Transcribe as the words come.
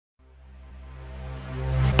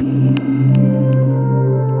It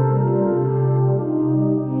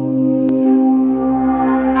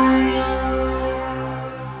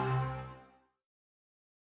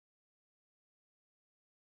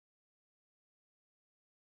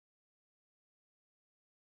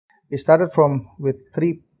started with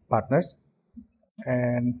 3 partners,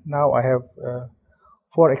 and now I have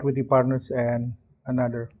 4 equity partners and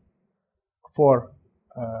another 4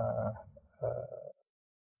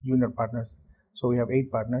 junior partners. So we have 8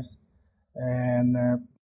 partners, and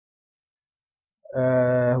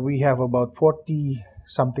we have about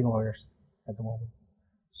 40-something lawyers at the moment.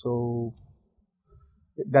 So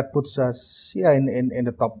that puts us in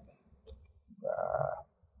the top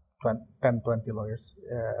 10, 20 lawyers,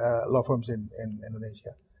 law firms in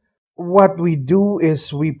Indonesia. What we do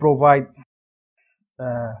is we provide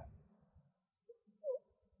a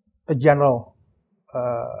general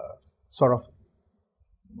sort of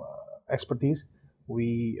expertise.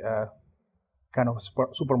 We kind of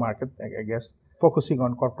supermarket, I guess, focusing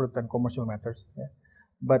on corporate and commercial matters. Yeah.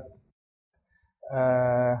 But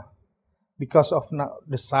because of now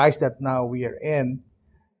the size that now we are in,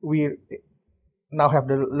 we now have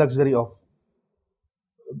the luxury of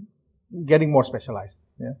getting more specialized.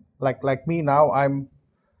 Yeah? Like me now, I'm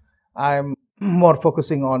more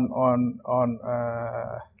focusing on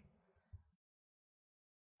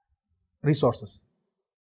resources,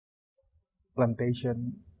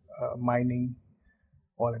 plantation, mining,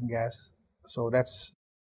 oil and gas. So that's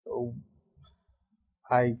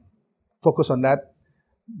I focus on that.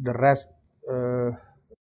 The rest,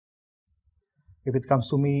 if it comes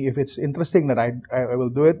to me, if it's interesting, that I will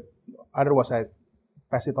do it. Otherwise, I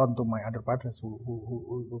pass it on to my other partners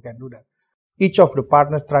who can do that. Each of the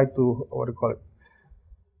partners try to,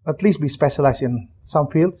 at least be specialized in some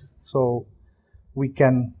fields, so we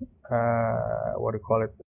can,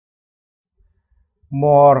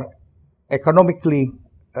 more economically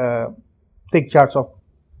take charge of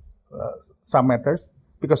some matters.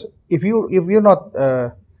 Because if you're not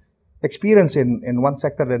experienced in one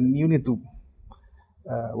sector, then you need to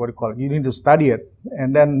you need to study it,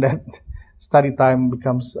 and then that study time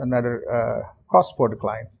becomes another cost for the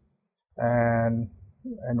clients. And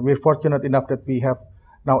we're fortunate enough that we have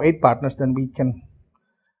now 8 partners. Then we can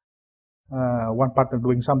one partner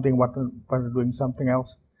doing something, one partner doing something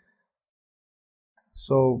else.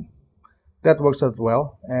 So that works out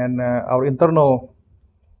well, and our internal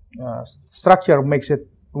structure makes it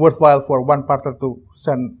worthwhile for one partner to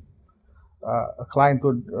send a client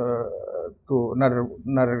to another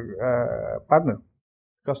partner.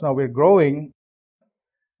 Because now we're growing,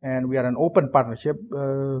 and we are an open partnership.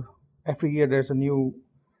 Every year there's a new,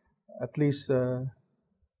 at least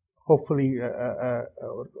hopefully a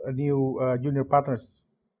new junior partners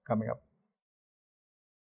coming up.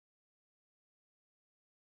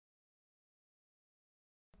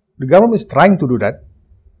 The government is trying to do that.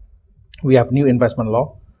 We have new investment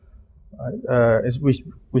law,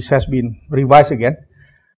 which has been revised again,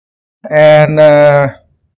 and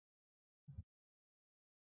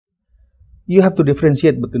you have to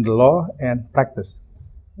differentiate between the law and practice.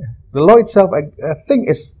 The law itself, I think,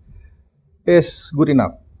 is good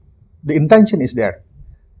enough. The intention is there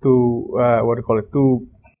to to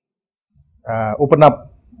open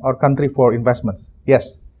up our country for investments.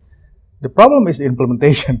 Yes. The problem is the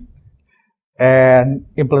implementation, and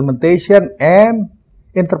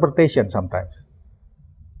interpretation sometimes,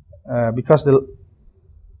 because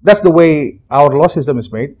that's the way our law system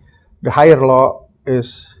is made. The higher law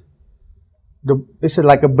is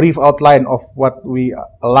like a brief outline of what we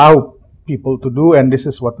allow people to do, and this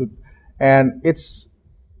is and it's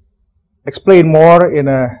explained more in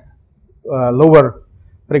a lower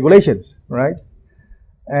regulations, right?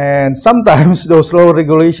 And sometimes those lower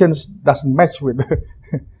regulations doesn't match with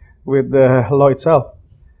with the law itself,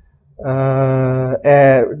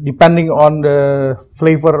 depending on the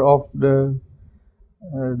flavor of the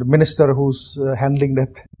minister who's handling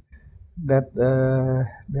that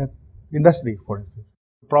industry, for instance.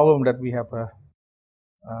 The problem that we have a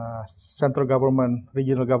central government,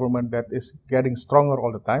 regional government that is getting stronger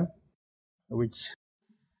all the time, which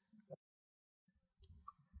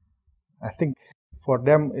I think for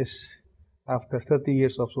them is, after 30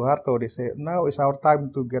 years of Suharto, they say now is our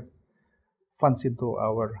time to get funds into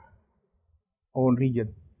our own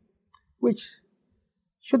region, which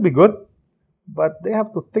should be good, but they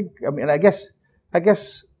have to think. I mean, I guess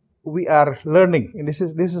we are learning, and this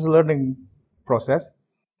is a learning process.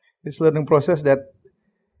 This learning process that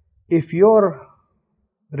if your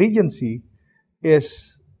regency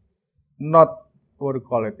is not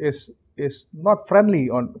is not friendly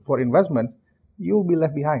for investments, you'll be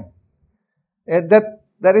left behind. And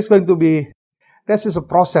that is going to be, this is a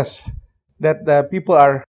process that people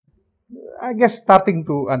are, I guess, starting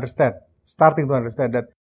to understand that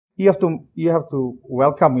you have to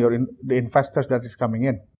welcome the investors that is coming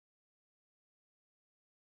in.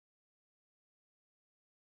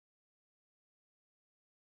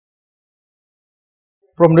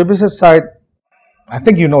 From the business side, I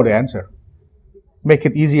think you know the answer. Make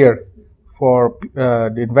it easier for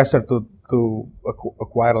the investor to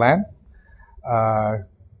acquire land.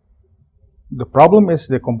 The problem is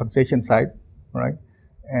the compensation side, right?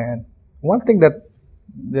 And one thing that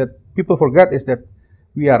people forget is that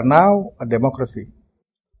we are now a democracy.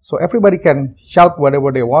 So everybody can shout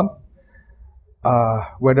whatever they want,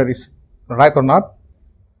 whether it's right or not,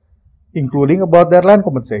 including about their land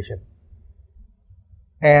compensation.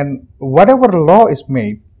 And whatever law is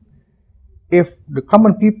made, if the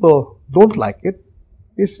common people don't like it,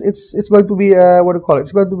 it's going to be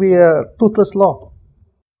it's going to be a toothless law.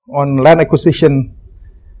 On land acquisition,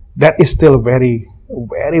 that is still very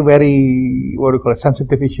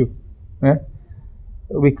sensitive issue. Yeah?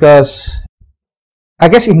 Because I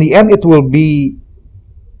guess in the end it will be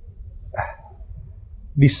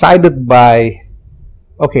decided by,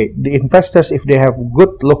 okay, the investors, if they have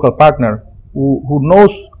good local partner who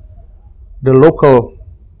knows the local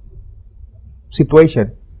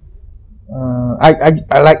situation. I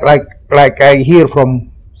hear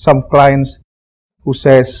from some clients who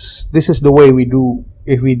says, this is the way we do,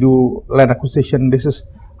 if we do land acquisition, this is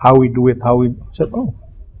how we do it, I said, oh,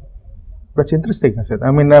 that's interesting. I said,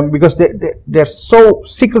 I mean, because they're so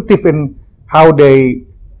secretive in how they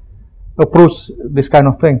approach this kind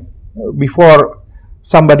of thing. Before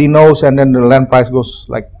somebody knows, and then the land price goes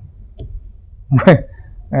like,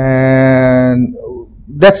 and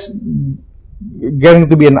that's getting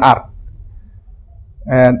to be an art.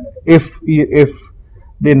 And if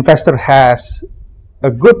the investor has a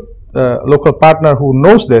good local partner who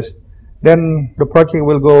knows this, then the project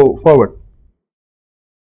will go forward.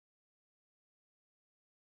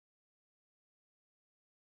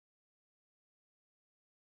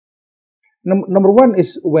 Number one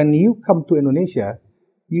is, when you come to Indonesia,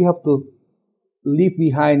 you have to leave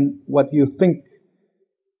behind what you think,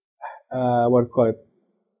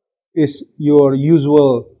 is your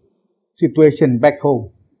usual situation back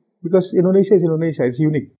home. Because Indonesia is Indonesia, it's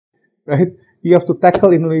unique, right? You have to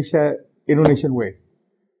tackle Indonesia Indonesian way,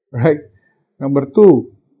 right? Number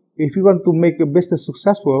two, if you want to make a business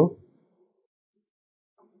successful,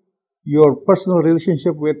 your personal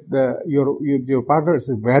relationship with your partner is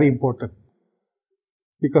very important.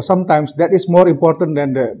 Because sometimes that is more important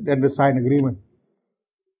than the signed agreement.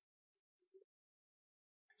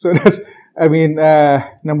 So that's, I mean,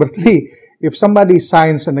 number three, if somebody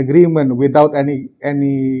signs an agreement without any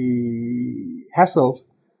hassles,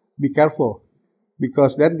 be careful,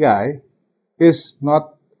 because that guy is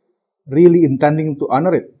not really intending to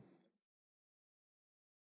honor it.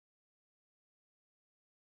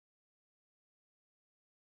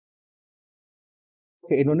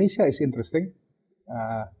 Okay, Indonesia is interesting.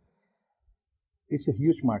 It's a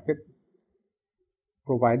huge market,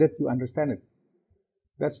 provided you understand it.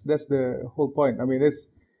 That's the whole point. I mean,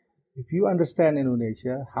 if you understand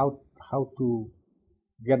Indonesia, how to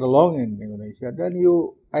get along in Indonesia, then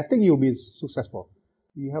I think you'll be successful.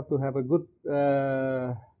 You have to have a good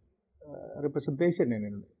representation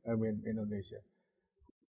in Indonesia.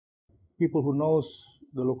 People who knows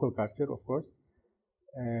the local culture, of course,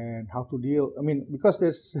 and how to deal. I mean, because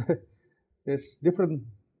there's different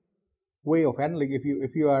way of handling.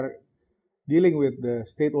 If you are dealing with the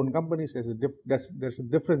state-owned companies, there's a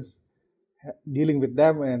difference dealing with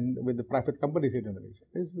them and with the private companies in Indonesia.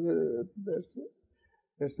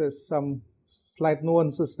 There's some slight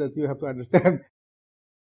nuances that you have to understand.